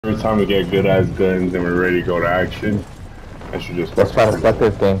Every time we get good ass guns and we're ready to go to action, I should just. Let's try to set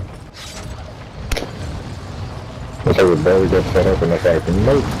this thing. Looks like we barely get set up and it's like,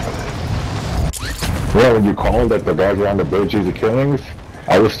 nope. Yeah, when you called that the guys were on the bridge, easy killings,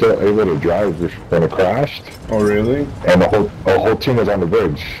 I was still able to drive when it crashed. Oh really? And the whole team was on the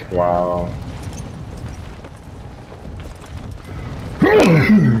bridge. Wow.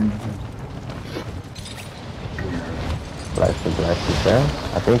 Bless you,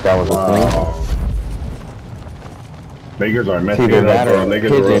 I think that was a clean. Niggas are It's messing either it up, that or bro. a Niggas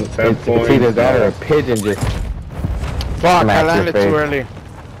pigeon. are up 10 It's points. either that or a pigeon just. Fuck, I smacked your landed face. too early.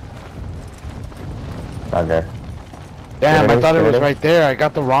 Okay. Damn, Get it I in, thought it get was it in. right there. I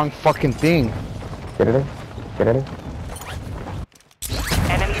got the wrong fucking thing. Get it in. Get it in.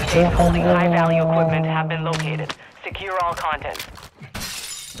 Enemy state holding high-value equipment have been located. Secure all content.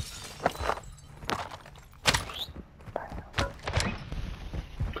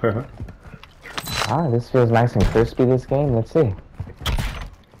 Ah, this feels nice and crispy, this game. Let's see.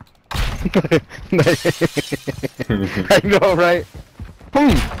 I know, right?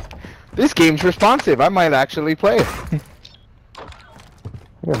 This game's responsive. I might actually play it.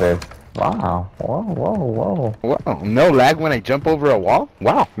 Look at this. Wow. Whoa, whoa, whoa. Wow, no lag when I jump over a wall?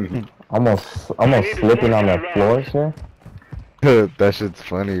 Wow. Almost slipping on the floors here. That shit's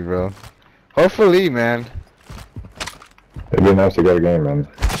funny, bro. Hopefully, man. It'd be nice to get a game, man.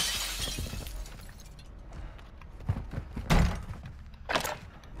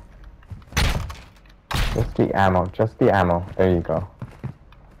 Just the ammo. Just the ammo. There you go.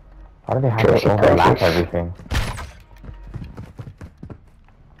 Why do they have Just to the overlap precious. everything?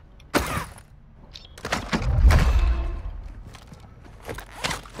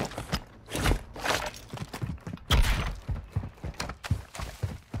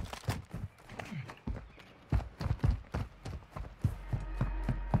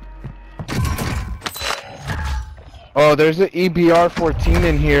 Oh, there's an EBR-14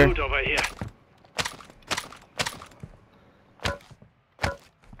 in here.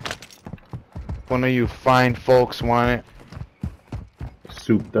 One of you fine folks want it.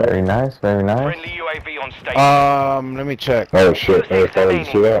 Souped up. Very nice, very nice. Friendly UAV on station. Let me check. Oh shit, I thought you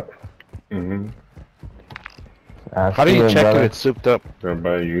see that. Mm-hmm. How do you check if it's souped up? They're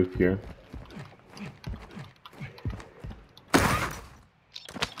by youth here.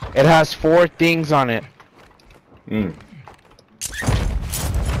 It has 4 things on it. Mm.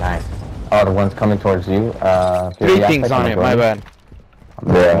 Nice. Oh, the one's coming towards you. 3 things on it, my bad.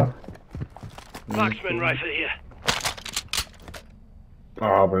 Yeah. Marksman rifle here.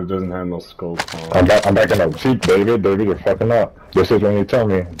 Oh, but it doesn't have no scope on. I'm back in the seat, David. David, you're fucking up. This is when you tell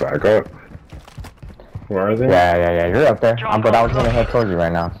me. Back up. Where are they? Yeah, you're up there. But I was gonna head towards you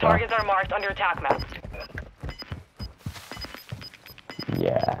right now, so. Targets are marked under attack maps.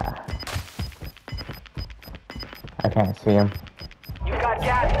 Yeah. I can't see him. You've got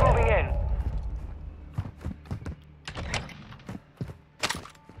gas moving in.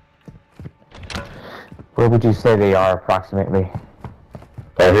 Where would you say they are approximately?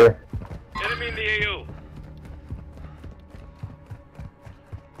 Right here. Enemy in the AO.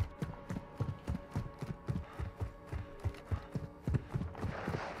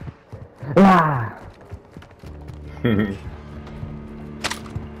 Ah!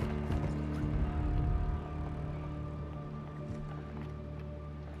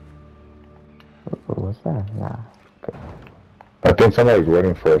 What's that? Nah. Okay. I think somebody's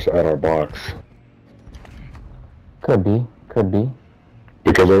waiting for us at our box. Could be. Could be.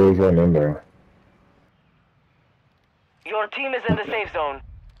 Because they always run in there. Your team is in the safe zone.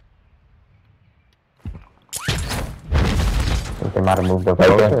 Think they might have moved up Right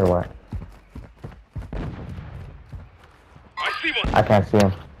closer there. or what? I see one. I can't see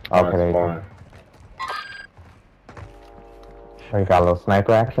him. Okay, there you go. Fine. Oh, you got a little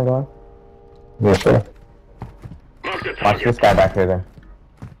sniper action going? Yes, sir. Mark the Watch target. this guy back here then.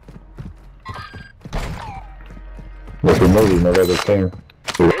 If we move, we know that it's him.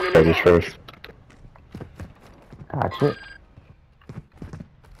 That is first. Gotcha.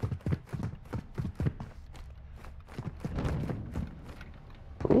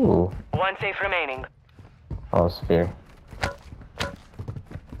 Ooh. One safe remaining. Oh, sphere.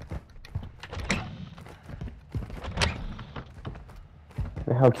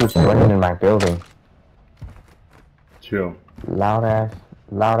 The hell keeps running in my building? Chill. Loud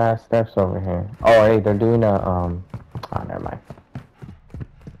ass steps over here. Oh, hey, they're doing a, oh, never mind.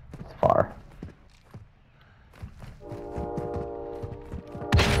 It's far.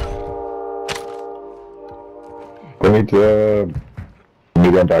 We need to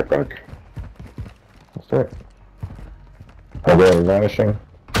medium backpack. Let's do it. Are they vanishing?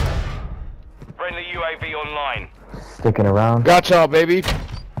 UAV online. Sticking around. Gotcha, baby.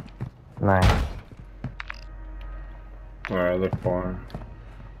 Nice. Alright, they're far.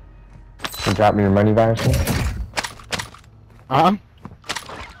 Can you drop me your money, Vanishing? Huh?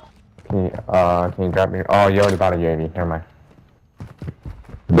 Can you drop me your... Oh, you already bought a UAV. Never mind.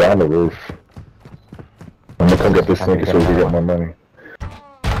 Down the roof. I'm gonna come get this I thing can so get we can get another my money.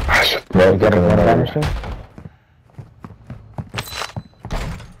 Ah, shit. No, You get a gun, no. Vanishing?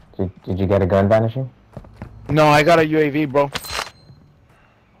 Did you get a gun, Vanishing? No, I got a UAV, bro.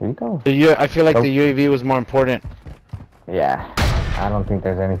 Here you go. I feel like Oh. the UAV was more important. Yeah. I don't think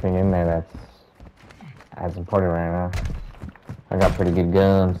there's anything in there that's as important right now. I got pretty good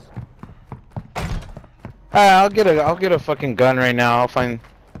guns. I'll get a fucking gun right now. I'll find.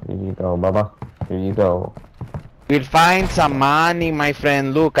 Here you go, Bubba. Here you go. We'll find some money, my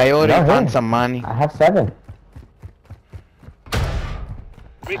friend. Look, I already No, found hey. some money. I have 7. I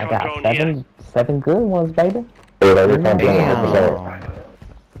Recon got drone here. 7 good ones, baby. Dude, I recon drone. Damn.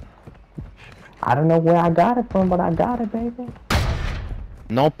 I don't know where I got it from, but I got it, baby.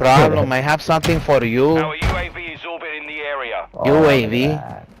 No problem. I have something for you. Our UAV is orbiting the area. Oh, UAV? look at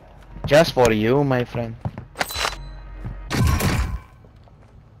that. Just for you, my friend.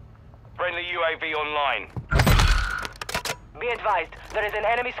 Friendly UAV online. Be advised, there is an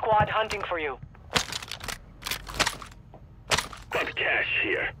enemy squad hunting for you. Got cash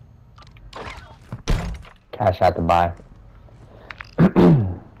here. Cash out to buy.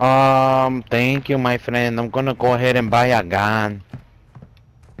 Thank you, my friend. I'm gonna go ahead and buy a gun.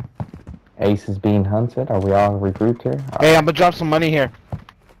 Ace is being hunted. Are we all regrouped here? Hey, I'm gonna drop some money here.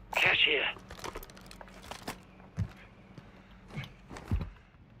 Cash here.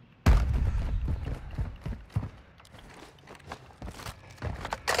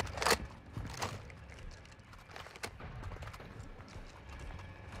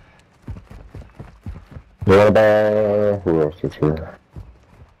 What about... Who else is here?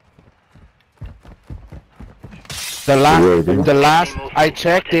 The UAV? last I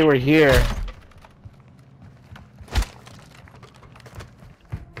checked, they were here.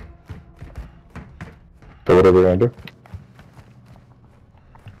 So what are we gonna do?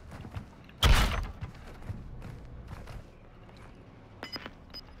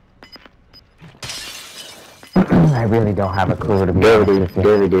 I really don't have a clue to be David, honest with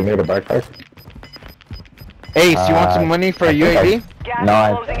you. David, do you need a backpack? Ace, you want some money for a I think I- UAV? Gas No,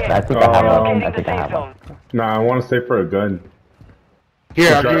 is closing in. I think I have one. Locating I the think I safe have one. zone. Nah, I want to stay for a gun.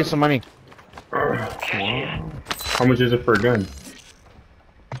 Here, I'll Okay. give you some money. Cash here. How much is it for a gun?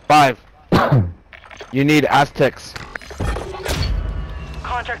 5. You need Aztecs.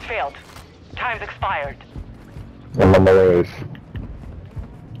 Contract failed. Time's expired. I'm on my ways.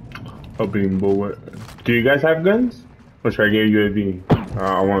 A beam bullet. Do you guys have guns? Or should I get a UAV?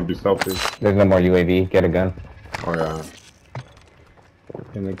 I want to be selfish. There's no more UAV. Get a gun. Oh yeah.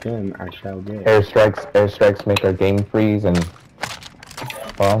 And again, I shall get. Airstrikes make our game freeze, and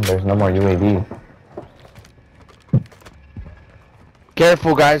well, there's no more UAV.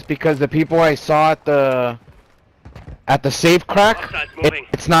 Careful, guys, because the people I saw at the safe crack, Hostiles moving.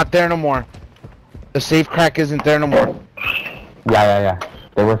 it's not there no more. The safe crack isn't there no more. Yeah.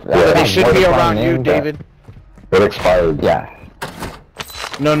 They were. They should be flying around you, in, but- David. It expired. Yeah.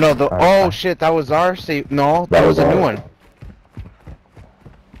 No, the Alright, oh fine. shit, that was our safe. No, That that was was a new ours. one.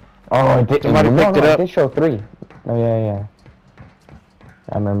 Oh, it did. Somebody picked it up. It did show 3. Oh yeah.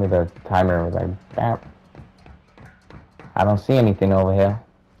 I remember the timer was like, bam. I don't see anything over here.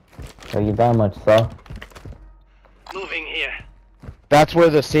 Tell you that much, so. Moving here. That's where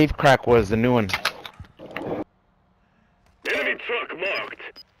the safe crack was, the new one. Enemy truck marked.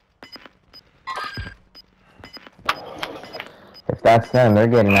 If that's them, they're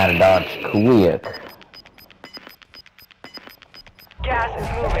getting out of Dodge quick. Gas is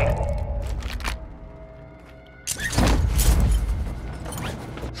moving.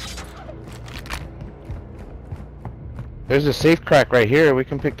 There's a safe crack right here. We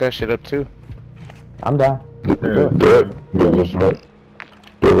can pick that shit up too. I'm down. Do it. Do it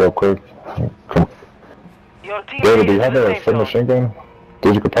real quick. Your team David, do you is have in the a safe zone. submachine gun?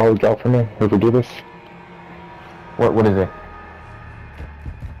 Dude, you could probably drop for me if we do this. What is it?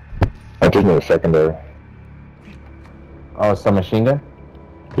 I just need a secondary. Oh, it's a machine gun?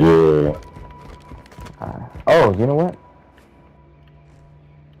 Yeah. Oh, you know what?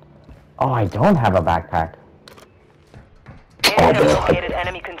 Oh, I don't have a backpack. Enemy has located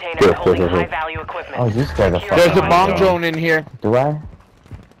enemy containers holding high-value equipment. Oh, you scared the fuck There's out a of bomb me. drone in here. Do I?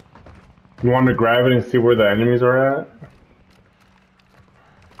 You want to grab it and see where the enemies are at?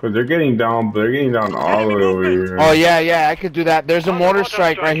 Cause they're getting down all the way over here. Oh yeah, I could do that. There's a mortar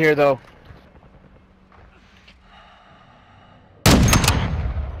strike right here though.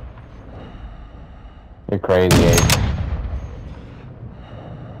 You're crazy, Ace.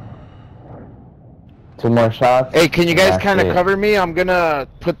 2 more shots. Hey, can you guys That's kind of it. cover me? I'm gonna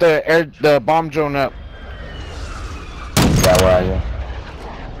put the bomb drone up. Yeah, where are you?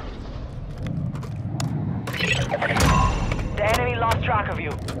 The enemy lost track of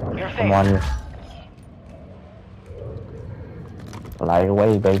you. You're I'm safe. on you. Fly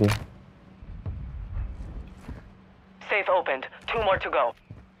away, baby. Safe opened. 2 more to go.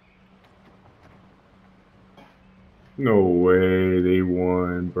 No way, they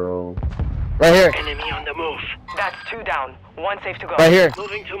won, bro. Right here. Enemy on the move. That's 2 down. 1 safe to go. Right here.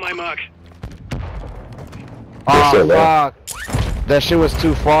 Moving to my mark. They're Oh, still there. fuck. That shit was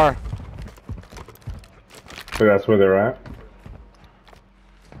too far. So that's where they're at?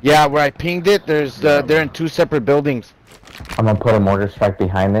 Yeah, where I pinged it, they're in 2 separate buildings. I'm gonna put a mortar strike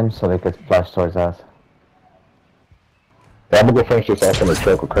behind them so they could flush towards us. Yeah, I'm gonna go finish this off on the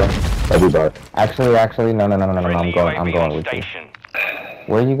truck, okay? I'll be back. Actually, no. I'm Friendly going UAV on with you. station.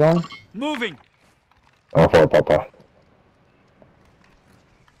 Where are you going? Moving. Oh, for Papa.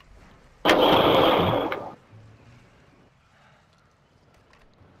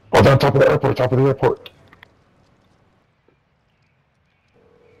 Oh, down top of the airport,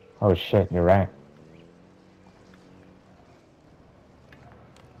 Oh shit, you're right.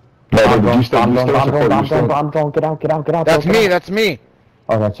 No, Bomb did you stay drone, support? bomb drone, get out. That's get me, out. that's me.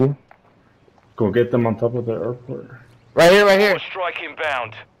 Oh, that's you? Go get them on top of the airport. Right here. Strike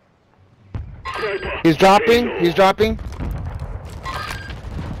inbound. He's dropping.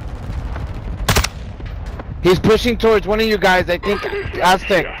 He's pushing towards one of you guys, I think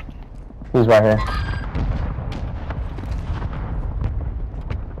Aztec. He's right here.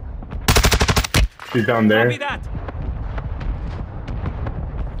 He's down there. that.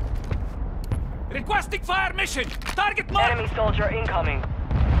 Requesting fire mission. Target marked. Enemy soldier incoming.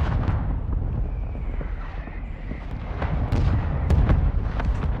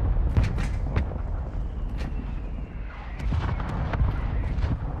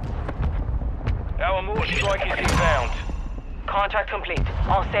 Our move strike is inbound. Contract complete.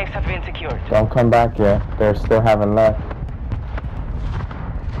 All safes have been secured. Don't come back yet. They still haven't left.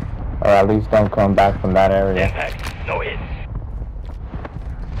 Or at least don't come back from that area. Impact. No hit.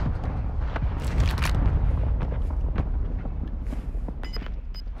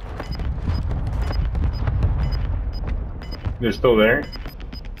 They're still there?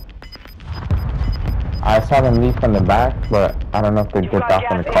 I saw them leave from the back, but I don't know if they You dipped got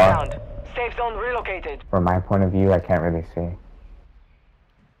off in gas the car. inbound. Safe zone relocated. From my point of view, I can't really see.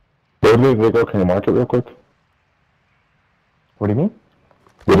 Where did they go? Can you mark it real quick? What do you mean?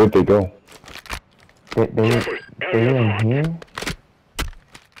 Where did they go? They were in here?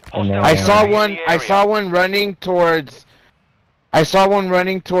 And they I saw were- one running towards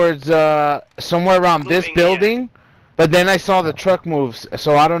somewhere around this Moving here. building, but then I saw the truck moves,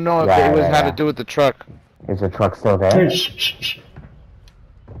 so I don't know if Yeah, it was yeah, had yeah. to do with the truck. Is the truck still there? Hey, shh.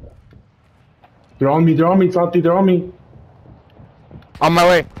 They're on me, Santi, they're on me. On my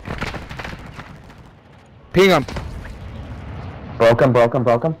way. Ping him. Broke him.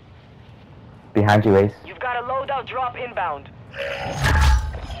 Behind you, Ace. You've got a loadout drop inbound.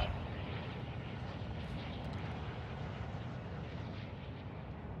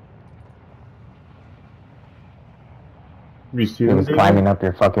 You see He them? was climbing up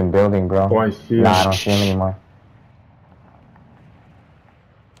your fucking building, bro. Oh, I see him. Nah, I don't see him anymore.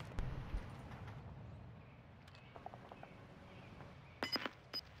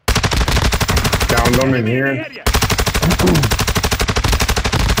 Down them in here.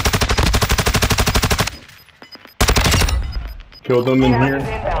 Killed them in Gas is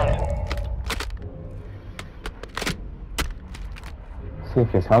here. inbound. See if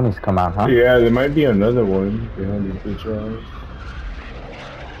his homies come out, huh? Yeah, there might be another one behind these bitch eyes.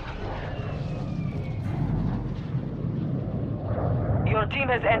 Your team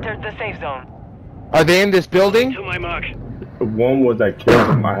has entered the safe zone. Are they in this building? To my mark. One was I killed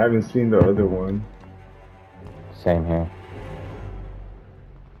him. I haven't seen the other one. Same here.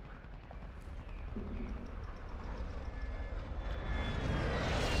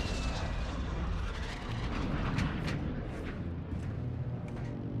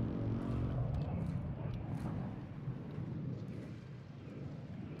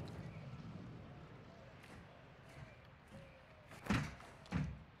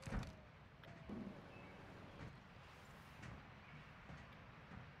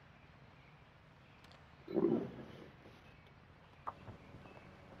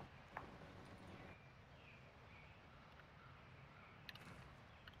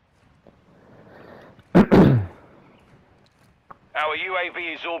 Our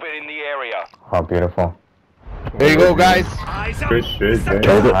UAV is orbiting the area. Oh, beautiful. There you go, guys. Eyes up. Good shit, man.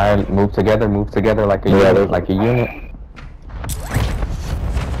 Killed it. Alright, move together like a Yeah, unit, there's- like a unit.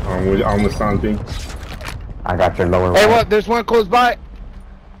 I'm with something. I got your lower Hey, right. what? There's one close by.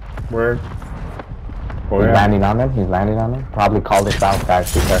 Where? Oh He's yeah. landing on them, he's landing on them. Probably called us out,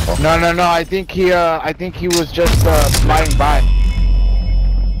 guys, be careful. No. I think he was just flying by.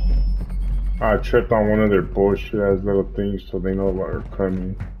 I tripped on one of their bullshit ass little things so they know what are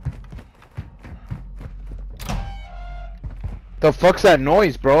coming. The fuck's that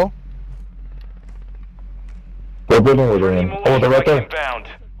noise, bro? What building were they in? Enemy Oh, they're right there. inbound.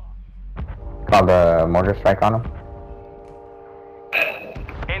 Called a mortar strike on him.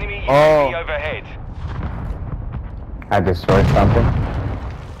 Enemy Oh. UAV overhead. I destroyed something.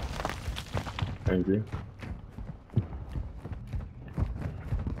 Thank you.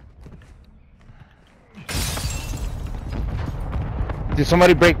 Did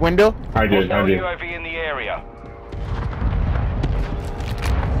somebody break window? I did. Hostile UAV in the area.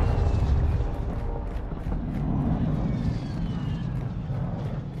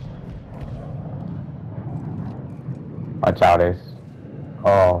 Watch out, Ace.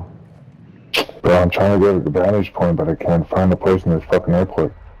 Oh, Bro, I'm trying to get a vantage point, but I can't find a place in this fucking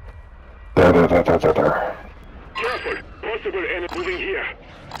airport. There. Careful. Possible enemy moving here.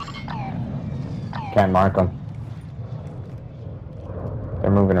 can't mark them.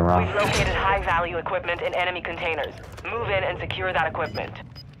 They're moving We've around. located high-value equipment in enemy containers. Move in and secure that equipment.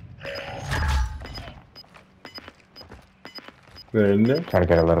 They're in there. Try to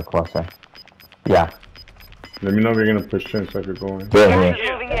get a little closer. Yeah. Let me know if you're gonna push in so I could go in. They're Gas here. is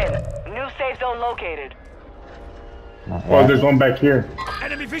moving in. New safe zone located. Not Oh, yet. there's one back here.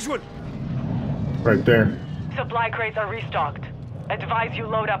 Enemy visual. Right there. Supply crates are restocked. Advise you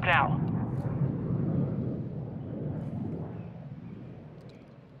load up now.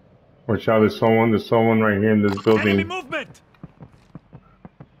 Watch out, there's someone right here in this Enemy building. movement.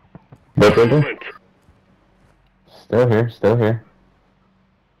 What building? Movement. Still here.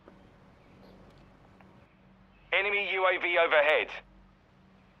 Enemy UAV overhead.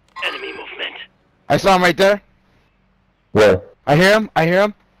 Enemy movement. I saw him right there. Where? I hear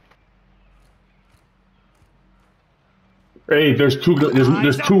him. Hey, there's two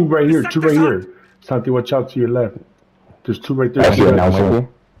right here, two right here. Santi, watch out to your left. There's two right there. I see to it, your I'm left. with you.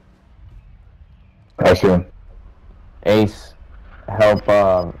 I see him. Ace, help,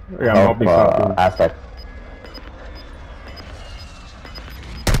 Yeah, I'm helping Santi. Aztec.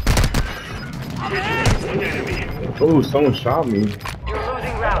 One enemy. Oh, someone shot me. You're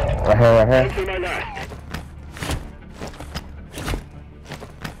losing ground. Right here. Cancel my last.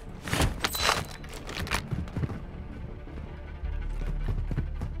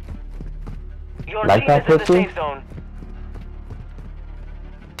 Your Like team that, is in the Chrissy? safe zone.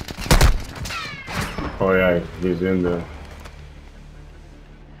 Oh yeah, he's in there.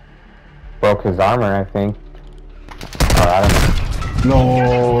 Broke his armor, I think. Or I don't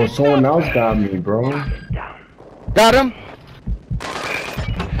know. No, someone else got me, bro. Got him.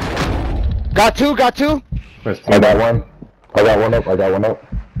 Got two. Let's I got one. I got one up.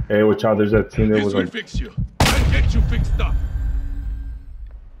 Hey, watch out, there's that team that was like, fix you. I'll get you fixed up.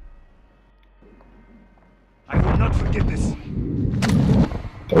 I will not forget this.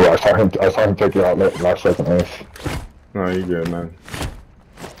 Yeah, I saw him take you out last second, Ace. no, you good, man.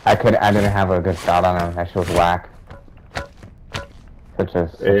 I didn't have a good shot on him. That shit was whack. Such a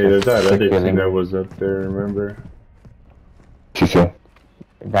Hey, there's that sick other team feeling. that was up there, remember? TC.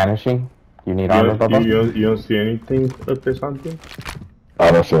 Vanishing? You need You armor, don't, Bubba? you don't see anything up there, something?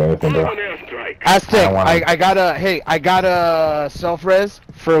 I don't see anything, bro. One airstrike. Aztec, I wanna- I got a self-res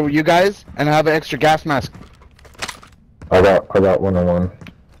for you guys, and I have an extra gas mask. I got 1-on-1.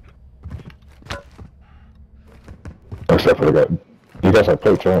 Except for that. You guys have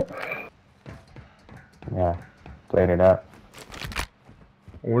plates, right? Yeah. Played it up.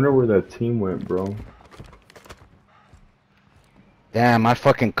 I wonder where that team went, bro. Damn, I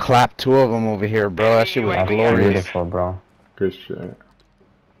fucking clapped two of them over here, bro. That shit was That's glorious. beautiful, bro. Good shit.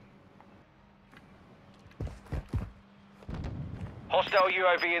 Hostile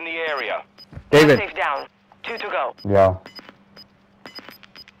UAV in the area. David, Safe down. 2 to go. Yo.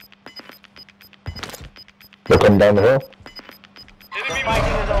 They're coming down the hill. Enemy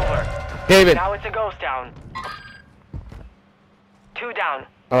Fighting is over. David, Now it's a ghost town. 2 down.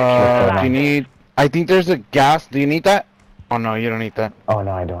 do you need... I think there's a gas. Do you need that? Oh, no, you don't need that. Oh,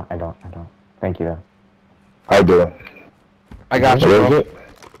 no, I don't. Thank you, though. I do. I got you, Where is bro. it?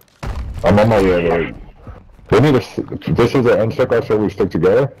 I'm on my way there. We need to... This is the NSEC, so we stick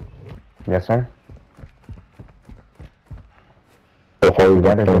together. Yes, sir? Before we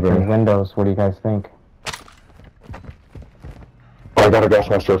Better get get these windows. What do you guys think? got a gas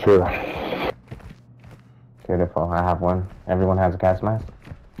mask up here. Beautiful. I have one. Everyone has a gas mask?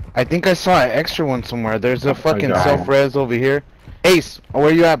 I think I saw an extra one somewhere. There's a fucking got self-res over here. Ace,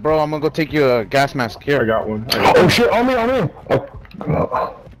 where you at, bro? I'm gonna go take you a gas mask I here. got one. Oh shit, on me.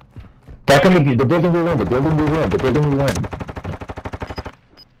 Oh. Back in the building we went, the building we went.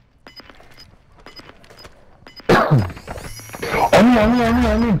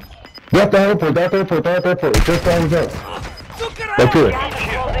 On me. That airport. Just down there. Right here. Gas is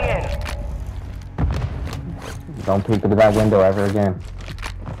closing in. Don't peek through that window ever again.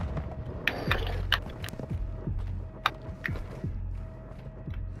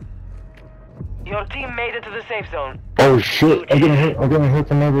 Your team made it to the safe zone. Oh shit, I'm getting hit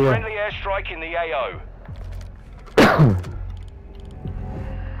from everywhere. Friendly airstrike in the AO.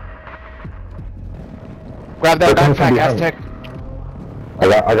 Grab that They're coming from backpack, behind. Aztec.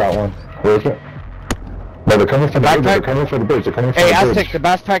 I got one. Where is it? No, they're coming from the bridge. They're coming from the bridge. Hey, Aztec, the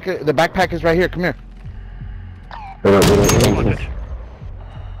backpack is right here. Come here. Wait.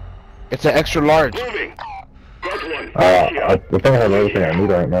 It's an extra large. Moving. Got one. I think I have everything I need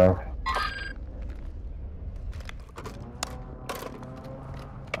right now.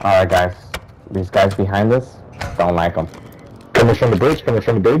 Alright, guys. These guys behind us, don't like them. Coming from the bridge.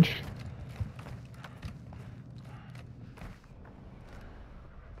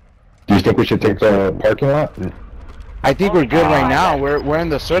 Do you think we should take the parking lot? I think we're good right now. We're in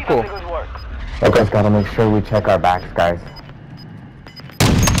the circle. Keep up the good work. Okay. Just gotta make sure we check our backs, guys.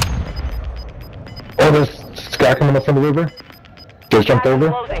 Oh, there's this guy coming up from the river. Just jumped Gas is over.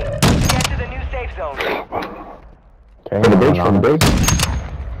 closing. Get to the new safe zone. Okay, From the moving bridge, on. from the bridge.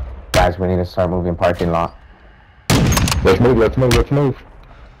 Guys, we need to start moving parking lot. Let's move.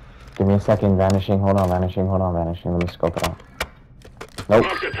 Give me a second, vanishing. Hold on, vanishing. Let me scope it out. Nope.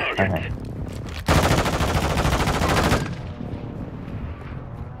 Mark the target. Okay.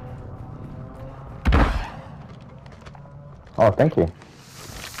 Oh, thank you.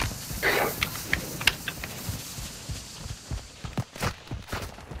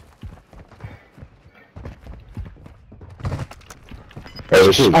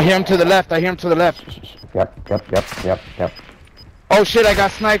 I hear him to the left. Yep. Oh shit, I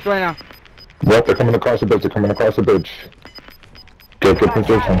got sniped right now. Yep, they're coming across the bridge. Good Gas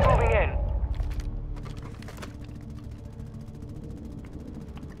position. moving in.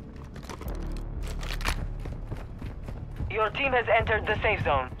 Your team has entered the safe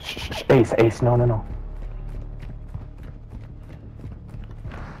zone. Ace, no.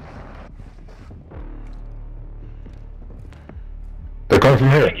 They're coming from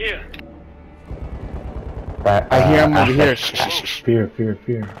here. Here. I hear him over here. Fear.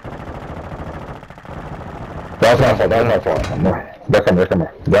 That's my fault. They're coming.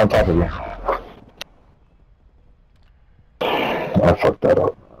 They're on top of you. I fucked that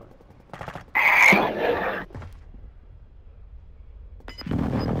up.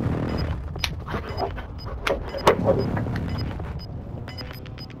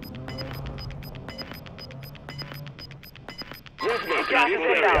 Movement. Gas is in the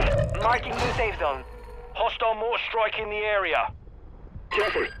area. inbound. Marking new safe zone. Hostile mortar strike in the area.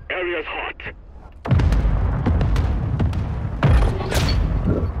 Careful. Area's hot.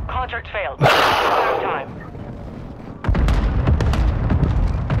 Contract failed. Time.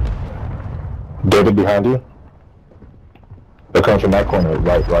 David behind you. They're coming from that corner.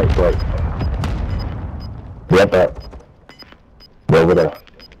 Right. Yep, that. They're over there.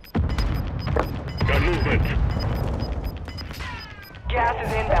 Got movement. Gas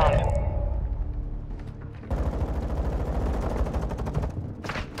is inbound.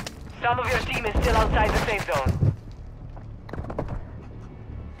 Some of your team is still outside the safe zone.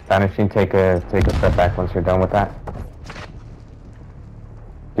 Vanishing, take a step back once you're done with that.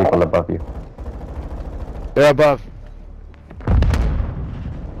 People above you. They're above.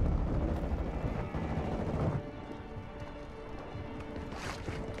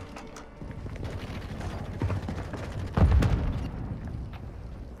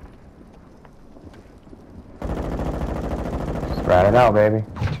 Spread it out, baby.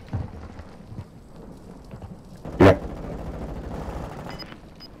 Yeah.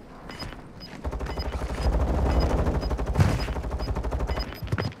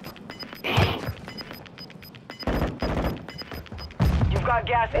 You've got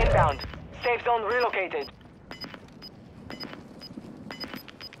gas inbound. Safe zone relocated.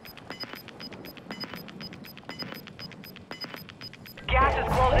 Gas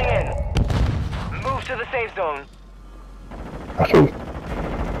is closing in. Move to the safe zone. I see.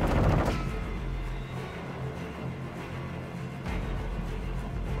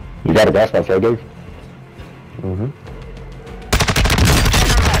 You got a gas mask, right, Dave? Mm-hmm.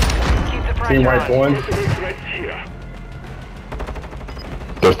 Team White one. Threats here.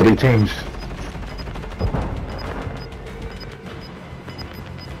 There's 3 teams.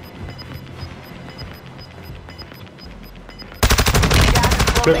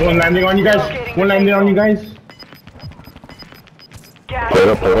 There's one landing on you guys. One landing on you guys. Gas Hold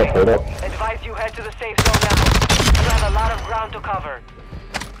is up, hold up, hold up. moving. Advise you head to the safe zone now. You have a lot of ground to cover.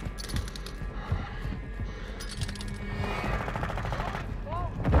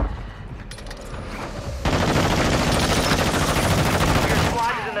 Your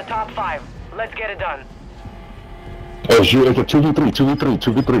squad is in the top 5. Let's get it done. Oh, it's a 2v3, 2v3,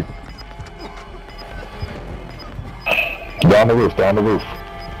 2v3. Down the roof, down the roof.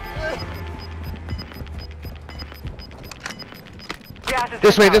 Gas is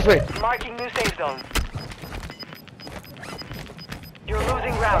This way, inbound. this way. Marking new safe zone. You're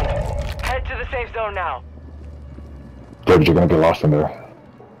losing ground. Head to the safe zone now. David, you're gonna get lost in there.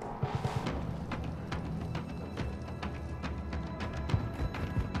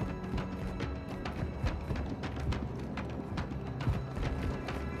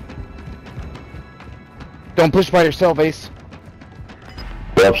 Don't push by yourself, Ace.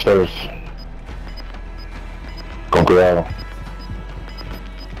 They're upstairs. Con cuidado.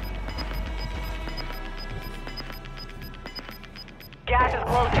 Gas is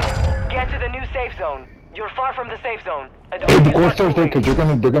closing. Get to the new safe zone. You're far from the safe zone. Hey, Advise you go start upstairs there, moving. cause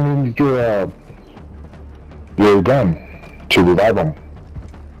they're gonna need your gun to revive them.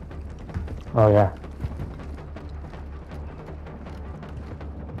 Oh yeah.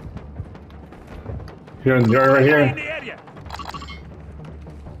 Here, right In here. the area.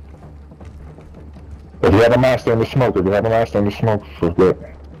 If you have a master in the smoke, if you have a master in the smoke, for good.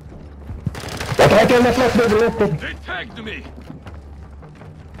 Left, right there, left, baby, left. They tagged me.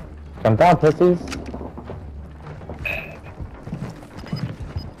 Come down, pussies.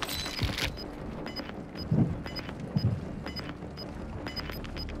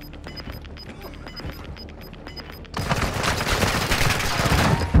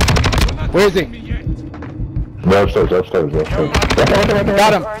 Where is he? They're upstairs. Got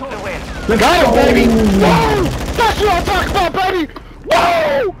him. Earns the win. Got him, baby. Whoa! That's what I'm talking about, baby.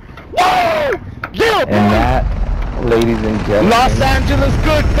 Whoa! Whoa! Yeah, And boy. that, ladies and gentlemen, Los Angeles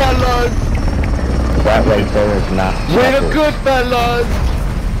Goodfellas. that right there is not We're the chocolate. Goodfellas.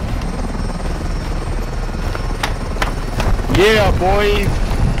 Yeah, boys.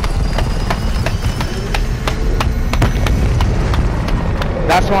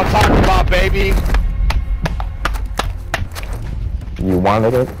 That's what I'm talking about, baby. You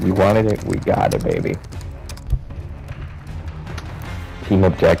wanted it, we got it, baby. Team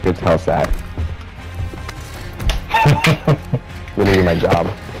objectives, how's that? Literally my job.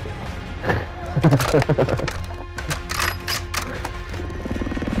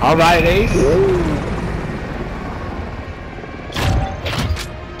 All right, Ace.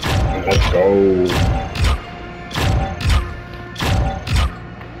 Let's go.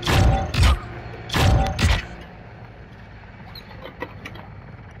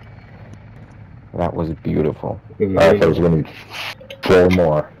 That was beautiful. Alright, folks, we're gonna need 4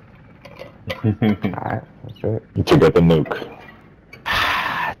 more Alright, let's do it. to get the nuke.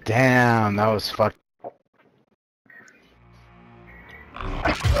 Damn, that was fucked.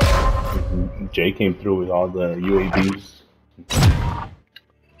 Jay came through with all the UAVs.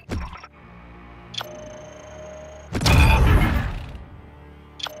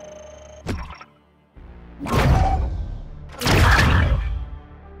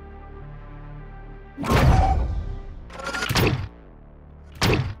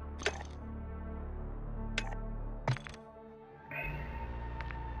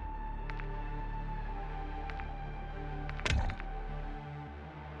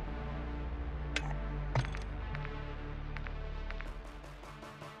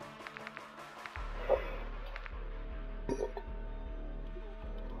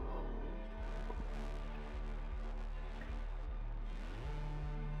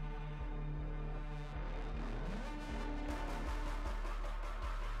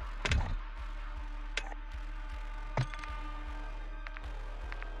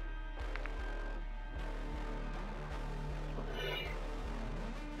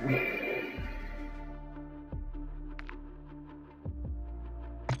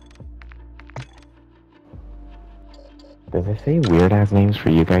 Does it say weird ass names for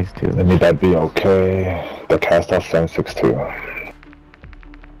you guys too? I need that be okay. The cast off 762.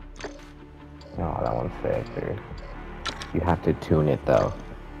 No, that one's sick, dude. You have to tune it though.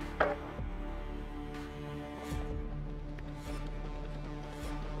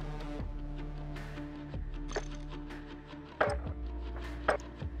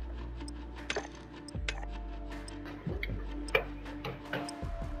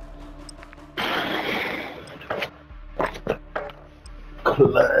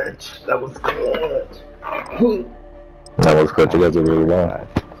 clutch. That was clutch. That was good. You guys are really well.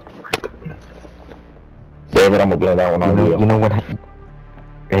 David, I'm gonna blame that one on you. You know what?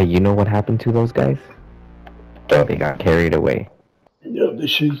 Hey, you know what happened to those guys? They got carried away. Yeah, they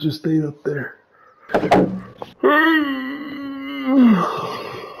should just stayed up there.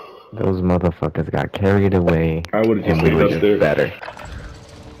 Those motherfuckers got carried away. I would have and just we stayed were up just there. better.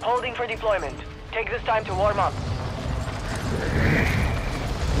 Holding for deployment. Take this time to warm up.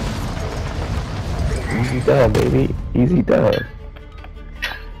 Easy dub, baby. Easy dub.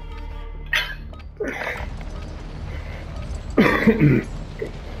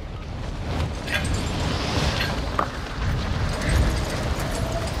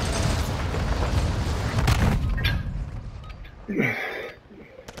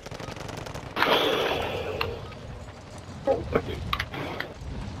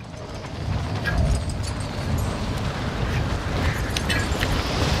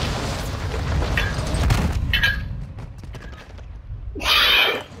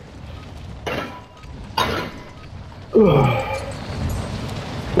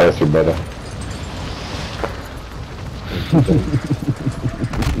 Bless you, brother.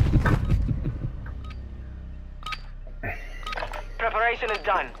 Preparation is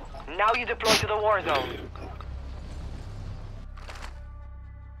done. Now you deploy to the war zone.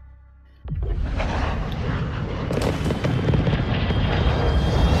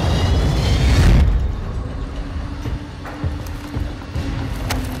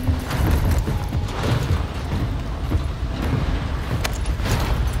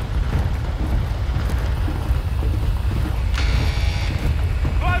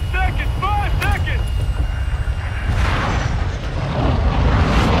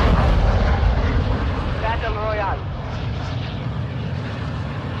 Battle Royale.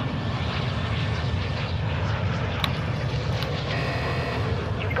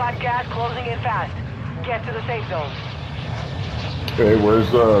 You've got gas closing in fast. Get to the safe zone. Okay, where's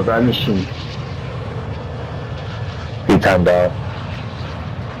Vanishing? He timed out.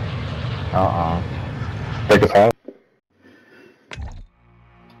 Take his time.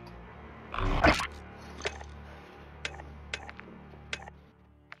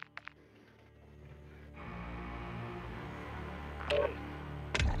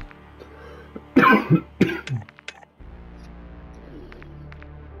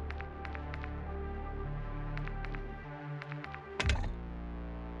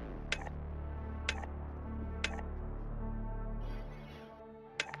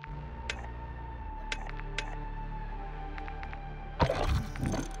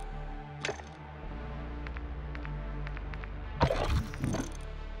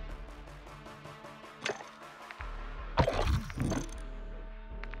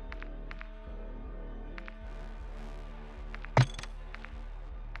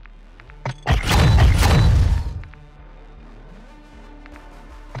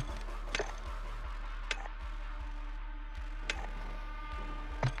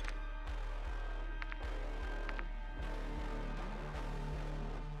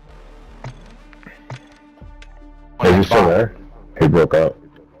 Is he still there? He broke up.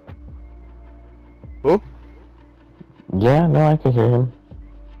 Who? Yeah, no, I can hear him.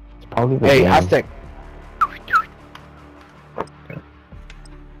 It's probably the Hey, game. Aztec.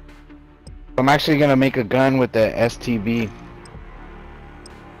 I'm actually gonna make a gun with the STB.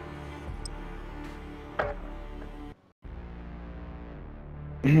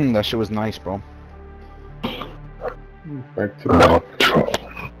 That shit was nice, bro. Back to No.